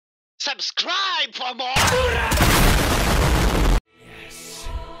Subscribe for more! Yes.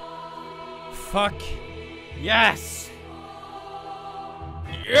 Fuck. Yes!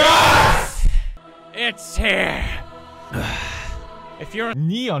 Yes! It's here! If you're a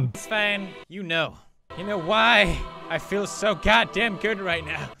Neon fan, you know. You know why I feel so goddamn good right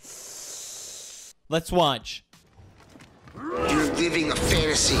now. Let's watch. You're living a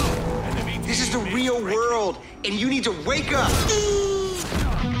fantasy. This is the real world, and you need to wake up.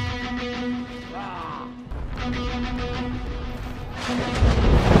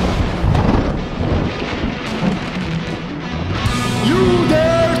 You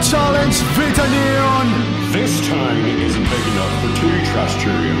dare challenge VITANEON? This time it isn't big enough for 2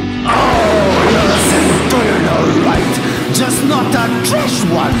 Trashturion. Oh, innocent, do you know right? Just not a trash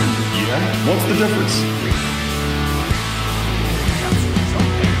one. Yeah? What's the difference?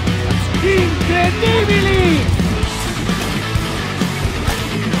 Incredibili!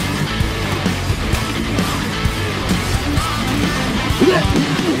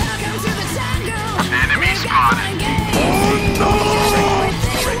 Enemy spotted! Oh no!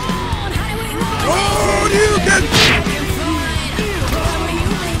 Oh, you can...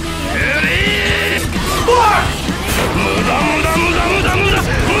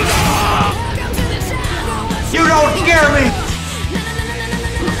 You don't scare me!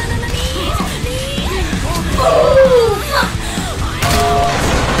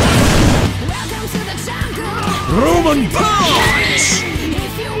 Roman punch!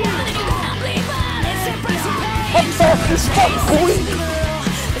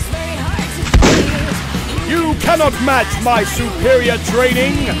 You cannot match my superior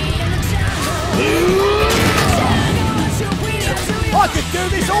training! I could do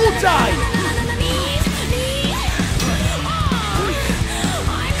this all day!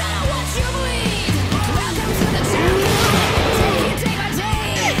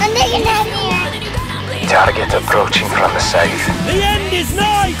 Target approaching from the south. The end is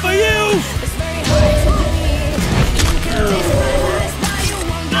nigh for you!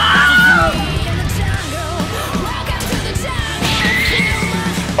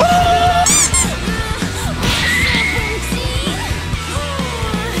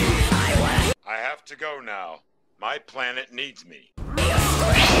 I have to go now. My planet needs me.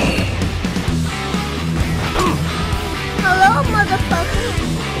 Hello, motherfucker.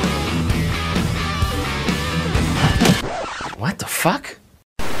 What the fuck?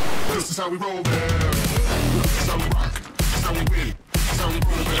 This is how we roll, man.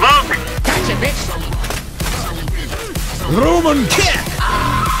 Smoke! Gotcha, bitch! Roman kick!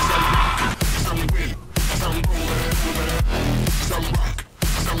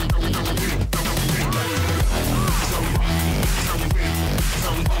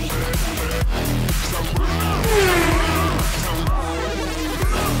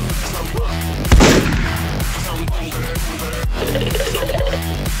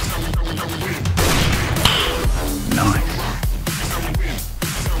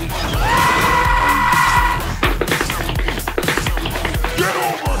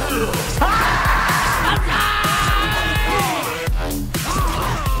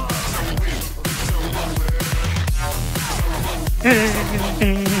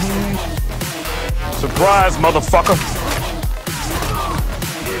 Surprise, motherfucker!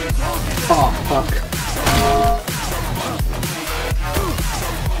 Oh, fuck.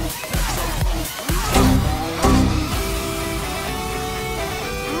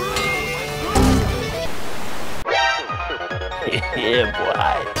 Yeah, boy.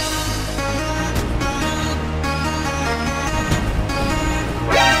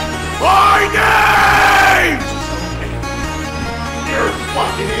 My name! You're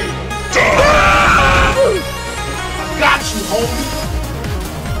fucking got you, homie!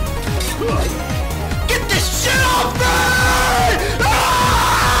 Get this shit off me!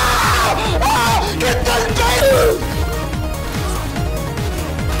 Get this baby!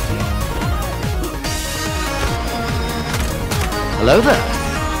 Hello there.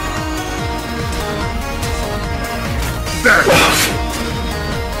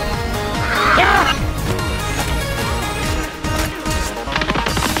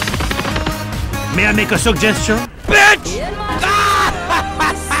 May I make a suggestion? Bitch!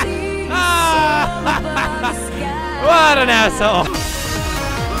 What an asshole!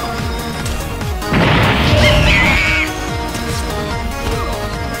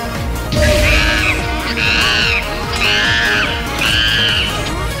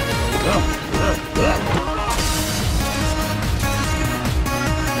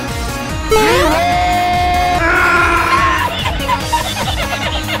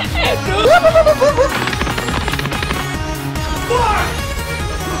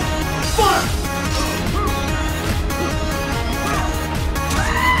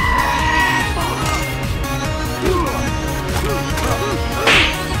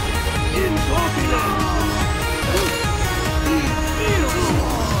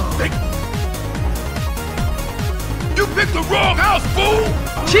 Wrong house, fool!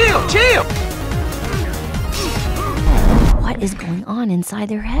 Chill, chill! What is going on inside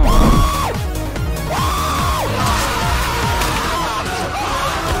their head?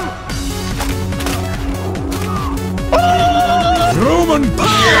 Roman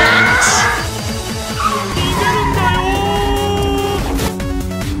bitch!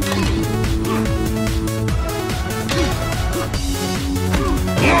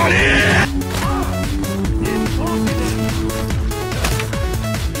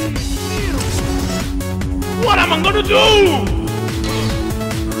 What am I gonna do?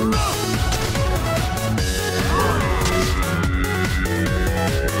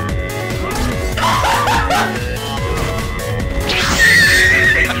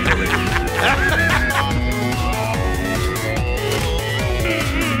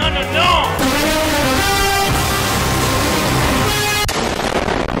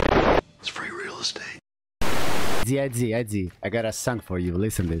 Eddie, I got a song for you.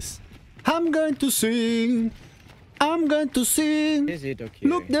 Listen this. I'm going to sing. I'm going to sing. Is it okay?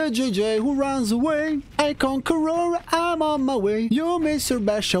 Look, the JJ who runs away. I conqueror, I'm on my way. You, Mr.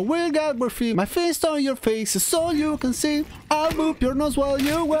 Basha, will get more feet. My fist on your face is all you can see. I'll boop your nose while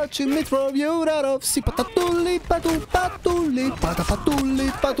you're watching me throw you out of sea. Patatuli, patu, patuli, patapatuli,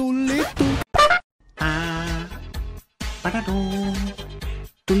 patuli, tu. Ah, patatu,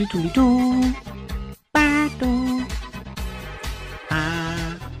 tuli, tuli, tu. Patu.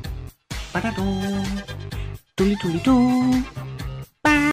 Ah, patatu, tuli, tuli, tu.